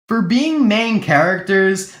For being main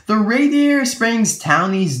characters, the Radiator Springs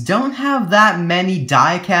townies don't have that many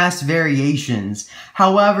die-cast variations.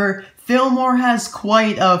 However, Fillmore has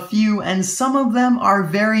quite a few, and some of them are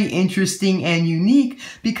very interesting and unique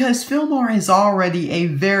because Fillmore is already a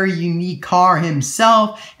very unique car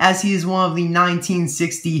himself, as he is one of the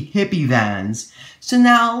 1960 hippie vans. So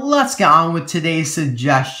now let's get on with today's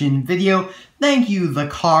suggestion video. Thank you,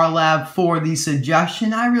 TheCarLab, for the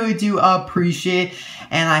suggestion. I really do appreciate it,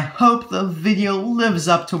 and I hope the video lives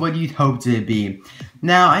up to what you'd hoped it to be.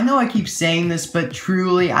 Now, I know I keep saying this, but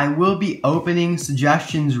truly, I will be opening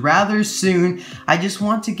suggestions rather soon. I just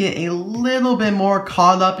want to get a little bit more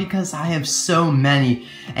caught up because I have so many.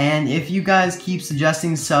 And if you guys keep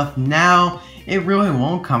suggesting stuff now, it really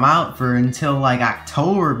won't come out for until like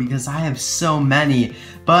October because I have so many.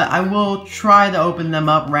 But I will try to open them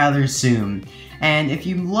up rather soon. And if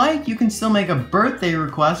you like, you can still make a birthday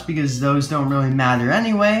request because those don't really matter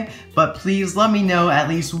anyway, but please let me know at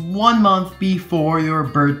least 1 month before your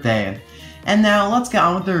birthday. And now let's get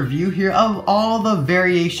on with the review here of all the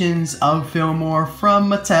variations of Fillmore from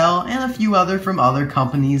Mattel and a few other from other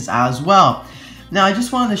companies as well. Now I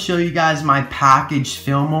just wanted to show you guys my packaged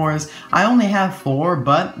Fillmores. I only have 4,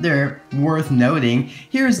 but they're worth noting.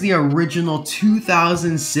 Here's the original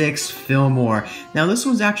 2006 Fillmore. Now this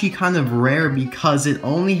one's actually kind of rare because it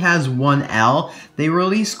only has one L. They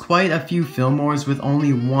released quite a few Fillmores with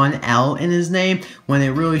only one L in his name when it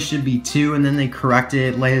really should be 2, and then they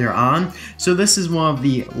corrected it later on. So this is one of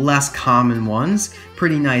the less common ones.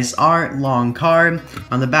 Pretty nice art, long card.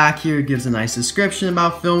 On the back here it gives a nice description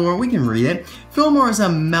about Fillmore. We can read it. Fillmore is a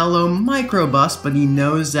mellow microbus, but he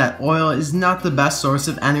knows that oil is not the best source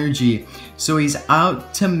of energy. So he's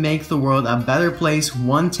out to make the world a better place,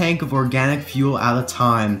 one tank of organic fuel at a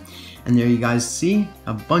time. And there you guys see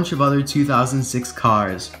a bunch of other 2006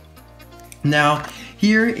 cars. Now,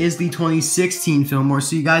 here is the 2016 Fillmore,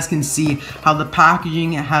 so you guys can see how the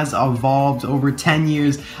packaging has evolved over 10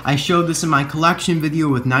 years. I showed this in my collection video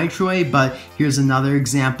with Nitroid, but here's another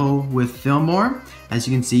example with Fillmore. As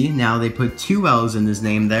you can see, now they put 2 L's in his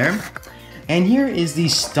name there. And here is the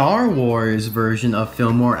Star Wars version of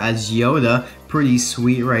Fillmore as Yoda. Pretty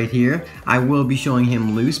sweet right here. I will be showing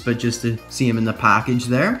him loose, but just to see him in the package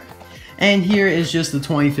there. And here is just the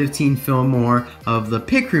 2015 Fillmore of the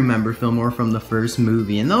pit crew member Fillmore from the first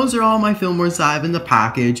movie. And those are all my Fillmores I have in the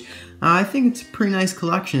package. I think it's a pretty nice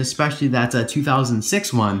collection, especially that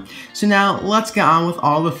 2006 one. So now let's get on with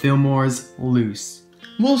all the Fillmores loose.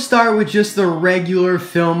 We'll start with just the regular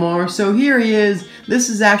Fillmore. So here he is. This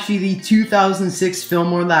is actually the 2006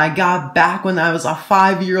 Fillmore that I got back when I was a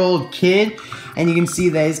 5-year-old kid. And you can see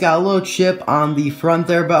that he's got a little chip on the front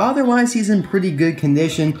there, but otherwise he's in pretty good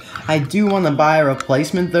condition. I do want to buy a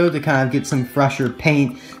replacement though to kind of get some fresher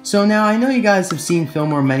paint. So now I know you guys have seen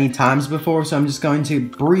Fillmore many times before, so I'm just going to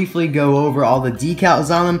briefly go over all the decals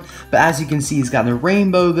on him. But as you can see, he's got a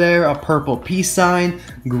rainbow there, a purple peace sign,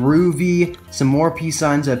 groovy, some more peace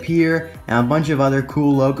signs up here, and a bunch of other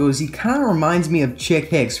cool logos. He kind of reminds me of Chick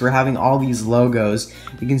Hicks for having all these logos.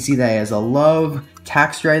 You can see that he has a love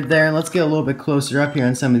text right there. And let's get a little bit closer up here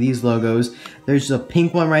on some of these logos. There's a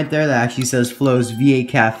pink one right there that actually says Flo's VA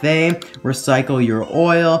Cafe, recycle your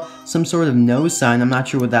oil, some sort of no sign. I'm not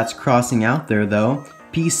sure what that's crossing out there though.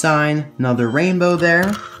 Peace sign, another rainbow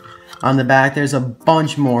there. On the back there's a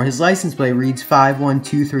bunch more. His license plate reads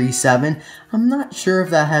 51237. I'm not sure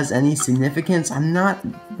if that has any significance. I'm not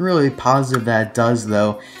really positive that it does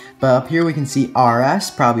though. But up here we can see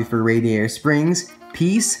RS, probably for Radiator Springs,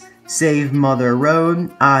 Peace, Save Mother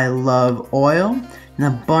Road, I Love Oil, and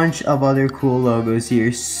a bunch of other cool logos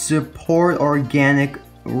here. Support Organic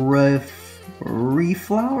Reflowers,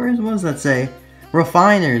 what does that say?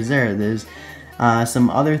 Refiners, there it is. Some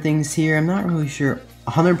other things here, I'm not really sure.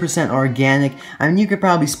 100% organic. I mean, you could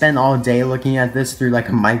probably spend all day looking at this through like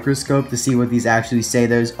a microscope to see what these actually say.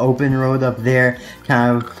 There's open road up there,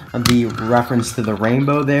 kind of the reference to the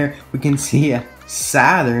rainbow there. We can see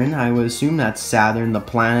Saturn, I would assume that's Saturn, the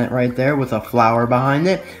planet right there with a flower behind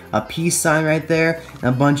it, a peace sign right there, and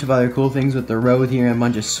a bunch of other cool things with the road here and a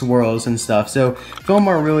bunch of swirls and stuff. So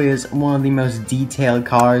Fillmore really is one of the most detailed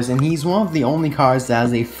cars, and he's one of the only cars that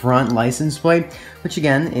has a front license plate, which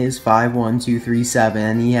again is 51237,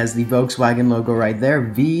 and he has the Volkswagen logo right there,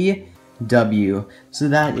 VW. So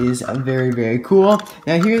that is very, very cool.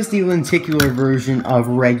 Now here's the lenticular version of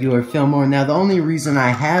regular Fillmore. Now the only reason I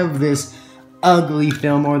have this ugly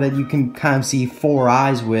Fillmore that you can kind of see 4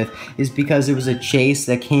 eyes with is because it was a chase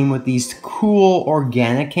that came with these cool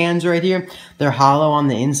organic cans right here. They're hollow on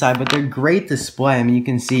the inside, but they're great display. I mean, you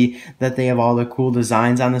can see that they have all the cool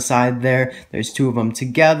designs on the side there. There's 2 of them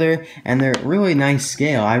together, and they're really nice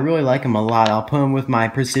scale. I really like them a lot. I'll put them with my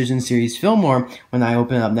Precision Series Fillmore when I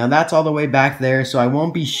open it up. Now, that's all the way back there, so I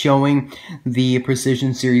won't be showing the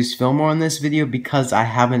Precision Series Fillmore in this video because I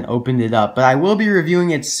haven't opened it up. But I will be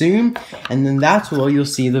reviewing it soon, and then that's where you'll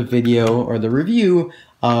see the video or the review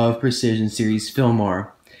of Precision Series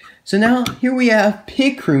Fillmore. So now, here we have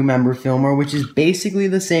Pit Crew member Fillmore, which is basically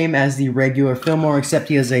the same as the regular Fillmore, except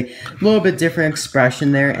he has a little bit different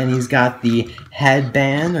expression there, and he's got the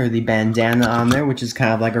headband, or the bandana on there, which is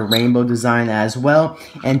kind of like a rainbow design as well,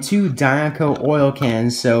 and 2 Dynaco oil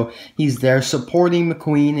cans, so he's there supporting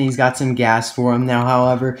McQueen, and he's got some gas for him. Now,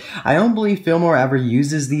 however, I don't believe Fillmore ever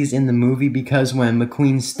uses these in the movie, because when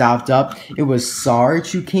McQueen stopped up, it was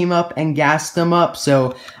Sarge who came up and gassed them up,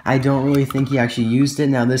 so I don't really think he actually used it.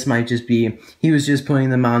 Now, this might just be, he was just putting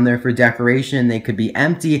them on there for decoration. They could be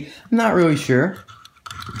empty. I'm not really sure.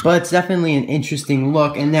 But it's definitely an interesting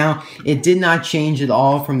look. And now, it did not change at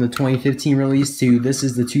all from the 2015 release to this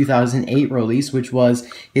is the 2008 release, which was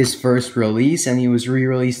his first release. And he was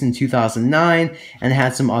re-released in 2009 and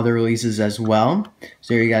had some other releases as well.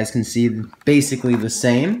 So here you guys can see basically the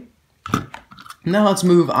same. Now let's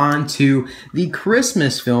move on to the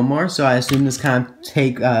Christmas Fillmore. So I assume this kind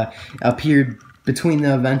of appeared between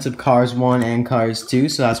the events of Cars 1 and Cars 2,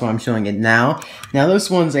 so that's why I'm showing it now. Now this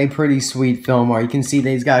one's a pretty sweet Fillmore. You can see that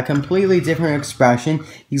he's got a completely different expression.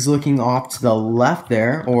 He's looking off to the left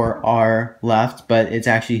there, or our left, but it's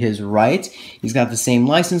actually his right. He's got the same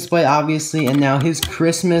license plate, obviously, and now his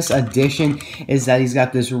Christmas edition is that he's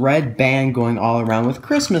got this red band going all around with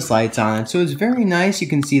Christmas lights on it. So it's very nice. You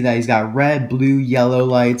can see that he's got red, blue, yellow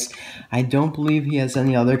lights. I don't believe he has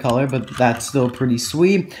any other color, but that's still pretty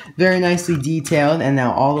sweet. Very nicely detailed, and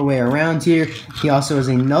now all the way around here, he also has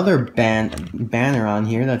another banner on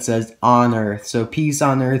here that says On Earth. So peace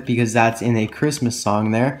on Earth, because that's in a Christmas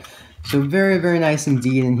song there. So very, very nice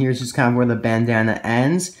indeed, and here's just kind of where the bandana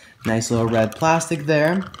ends. Nice little red plastic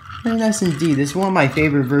there. Very nice indeed. This is one of my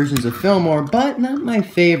favorite versions of Fillmore, but not my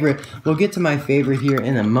favorite. We'll get to my favorite here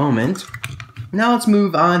in a moment. Now let's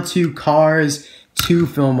move on to Cars 2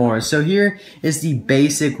 Fillmore. So here is the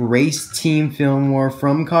basic race team Fillmore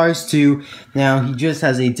from Cars 2. Now he just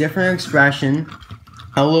has a different expression,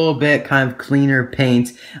 a little bit kind of cleaner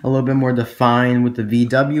paint, a little bit more defined with the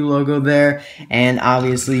VW logo there, and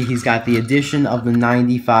obviously he's got the addition of the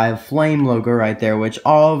 95 flame logo right there, which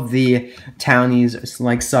all of the townies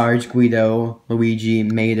like Sarge, Guido, Luigi,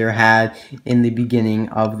 Mater had in the beginning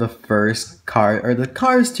of the first the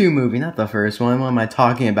Cars 2 movie, not the first one. What am I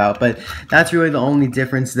talking about? But that's really the only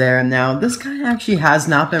difference there. Now, this guy actually has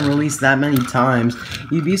not been released that many times.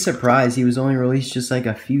 You'd be surprised. He was only released just like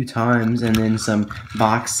a few times and in some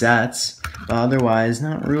box sets. But otherwise,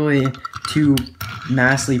 not really too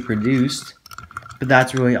massively produced. But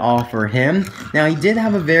that's really all for him. Now, he did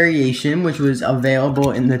have a variation, which was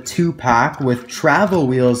available in the 2-pack with Travel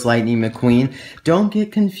Wheels Lightning McQueen. Don't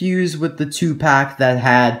get confused with the 2-pack that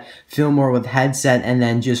had Fillmore with headset and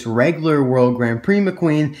then just regular World Grand Prix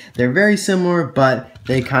McQueen. They're very similar, but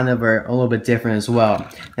they kind of are a little bit different as well.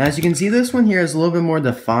 Now, as you can see, this one here is a little bit more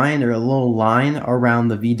defined, or a little line around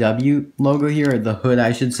the VW logo here, or the hood,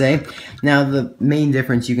 I should say. Now, the main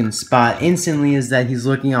difference you can spot instantly is that he's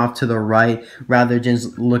looking off to the right rather than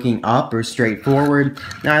just looking up or straight forward.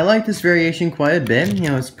 Now, I like this variation quite a bit. You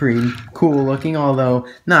know, it's pretty cool looking, although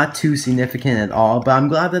not too significant at all. But I'm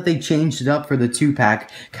glad that they changed it up for the 2-pack.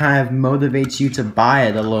 Kind of motivates you to buy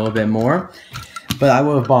it a little bit more. But I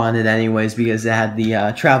would have bought it anyways because it had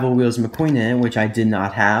the Travel Wheels McQueen in it, which I did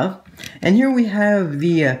not have. And here we have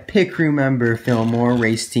the pit crew member Fillmore,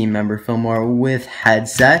 race team member Fillmore with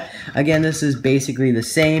headset. Again, this is basically the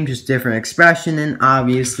same, just different expression, and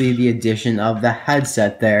obviously the addition of the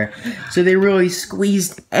headset there. So they really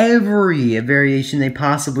squeezed every variation they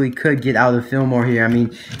possibly could get out of Fillmore here. I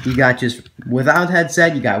mean, you got just without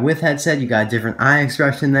headset, you got with headset, you got a different eye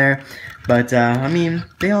expression there. But, I mean,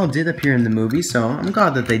 they all did appear in the movie, so I'm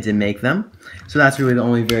glad that they did make them. So that's really the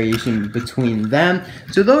only variation between them.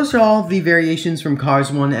 So those are all the variations from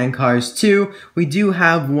Cars 1 and Cars 2. We do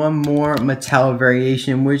have one more Mattel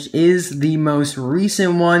variation, which is the most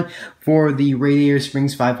recent one for the Radiator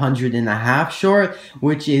Springs 500.5 short,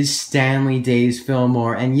 which is Stanley Days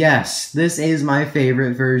Fillmore. And yes, this is my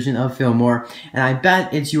favorite version of Fillmore, and I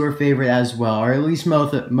bet it's your favorite as well, or at least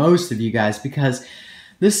most of you guys, because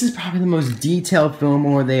This is probably the most detailed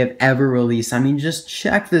Fillmore they have ever released. I mean, just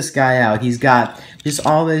check this guy out. He's got just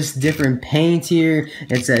all this different paint here.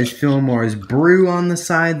 It says Fillmore's Brew on the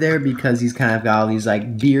side there because he's kind of got all these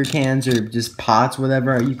like beer cans or just pots,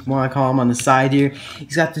 whatever you want to call them, on the side here.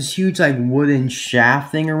 He's got this huge like wooden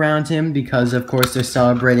shaft thing around him because of course they're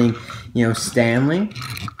celebrating, you know, Stanley.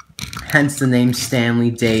 Hence the name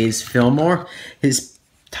Stanley Days Fillmore. His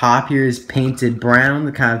top here is painted brown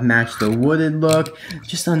to kind of match the wooded look.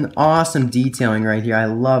 Just an awesome detailing right here. I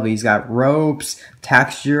love it. He's got ropes,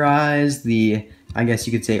 texturized. The, I guess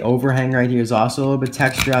you could say, overhang right here is also a little bit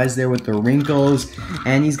texturized there with the wrinkles.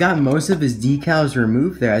 And he's got most of his decals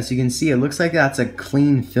removed there. As you can see, it looks like that's a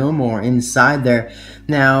clean Fillmore inside there.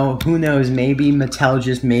 Now, who knows, maybe Mattel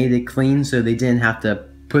just made it clean so they didn't have to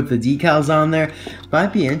put the decals on there, but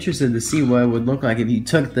I'd be interested to see what it would look like if you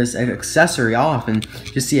took this accessory off and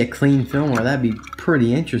just see a clean Fillmore. That'd be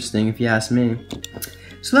pretty interesting if you ask me.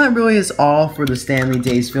 So that really is all for the Stanley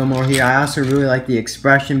Days Fillmore here. I also really like the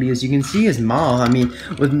expression because you can see his mouth. I mean,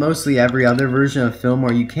 with mostly every other version of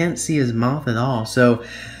Fillmore, you can't see his mouth at all. So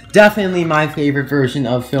definitely my favorite version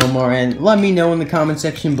of Fillmore, and let me know in the comment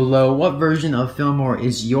section below what version of Fillmore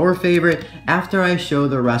is your favorite after I show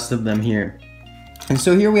the rest of them here. And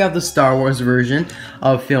so here we have the Star Wars version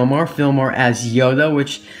of Fillmore, Fillmore as Yoda,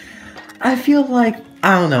 which I feel like,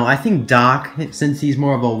 I don't know, I think Doc, since he's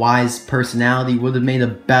more of a wise personality, would have made a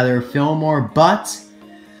better Fillmore, but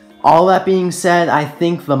all that being said, I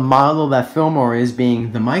think the model that Fillmore is,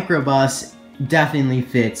 being the Microbus, definitely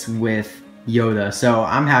fits with Yoda. So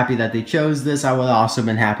I'm happy that they chose this. I would have also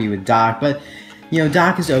been happy with Doc, but you know,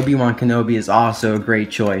 Doc as Obi-Wan Kenobi is also a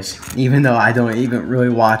great choice, even though I don't even really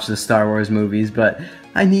watch the Star Wars movies, but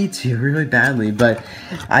I need to really badly. But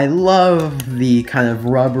I love the kind of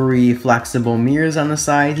rubbery, flexible mirrors on the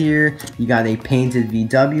side here. You got a painted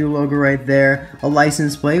VW logo right there, a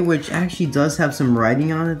license plate, which actually does have some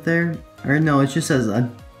writing on it there. Or no, it just says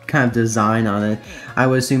a kind of design on it. I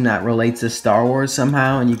would assume that relates to Star Wars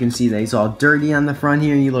somehow, and you can see that he's all dirty on the front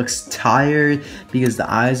here. He looks tired because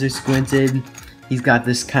the eyes are squinted. He's got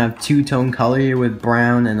this kind of two-tone color here with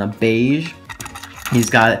brown and a beige. He's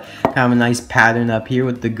got kind of a nice pattern up here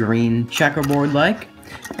with the green checkerboard like.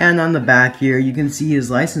 And on the back here, you can see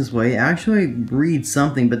his license plate actually reads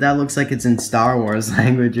something, but that looks like it's in Star Wars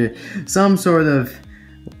language or some sort of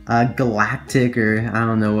galactic, or I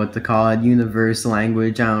don't know what to call it, universe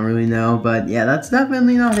language, I don't really know, but yeah, that's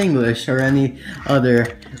definitely not English or any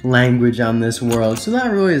other language on this world. So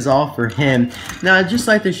that really is all for him. Now I'd just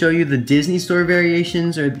like to show you the Disney Store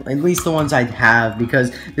variations, or at least the ones I'd have,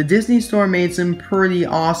 because the Disney Store made some pretty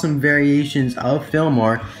awesome variations of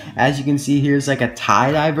Fillmore. As you can see, here's like a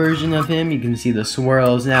tie-dye version of him. You can see the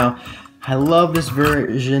swirls. Now I love this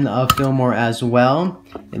version of Fillmore as well.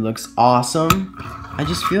 It looks awesome. I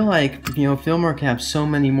just feel like, you know, Fillmore can have so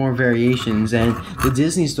many more variations, and the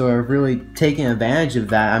Disney Store have really taken advantage of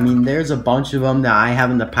that. I mean, there's a bunch of them that I have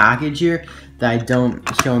in the package here that I don't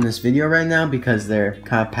show in this video right now because they're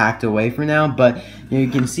kind of packed away for now, but you know,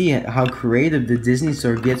 you can see how creative the Disney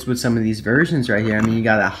Store gets with some of these versions right here. I mean, you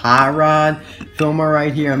got a hot rod Fillmore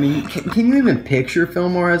right here. I mean, can you even picture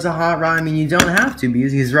Fillmore as a hot rod? I mean, you don't have to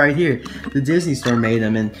because he's right here. The Disney Store made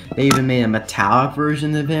him, and they even made a metallic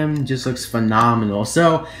version of him. It just looks phenomenal.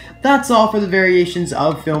 So that's all for the variations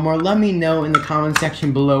of Fillmore. Let me know in the comment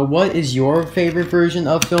section below, what is your favorite version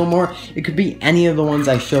of Fillmore? It could be any of the ones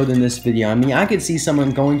I showed in this video. I mean, I could see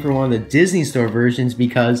someone going for one of the Disney Store versions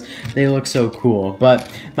because they look so cool.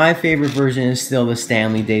 But my favorite version is still the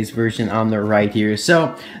Stanley Days version on the right here.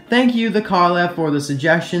 So thank you, TheCarLab, for the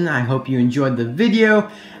suggestion. I hope you enjoyed the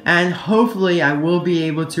video, and hopefully I will be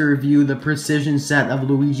able to review the precision set of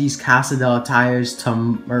Luigi's Casa tires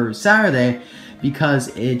Saturday, because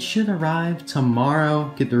it should arrive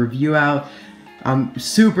tomorrow. Get the review out. I'm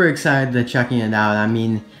super excited to checking it out. I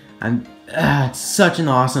mean, it's such an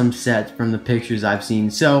awesome set from the pictures I've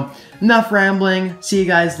seen. So enough rambling. See you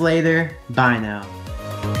guys later. Bye now.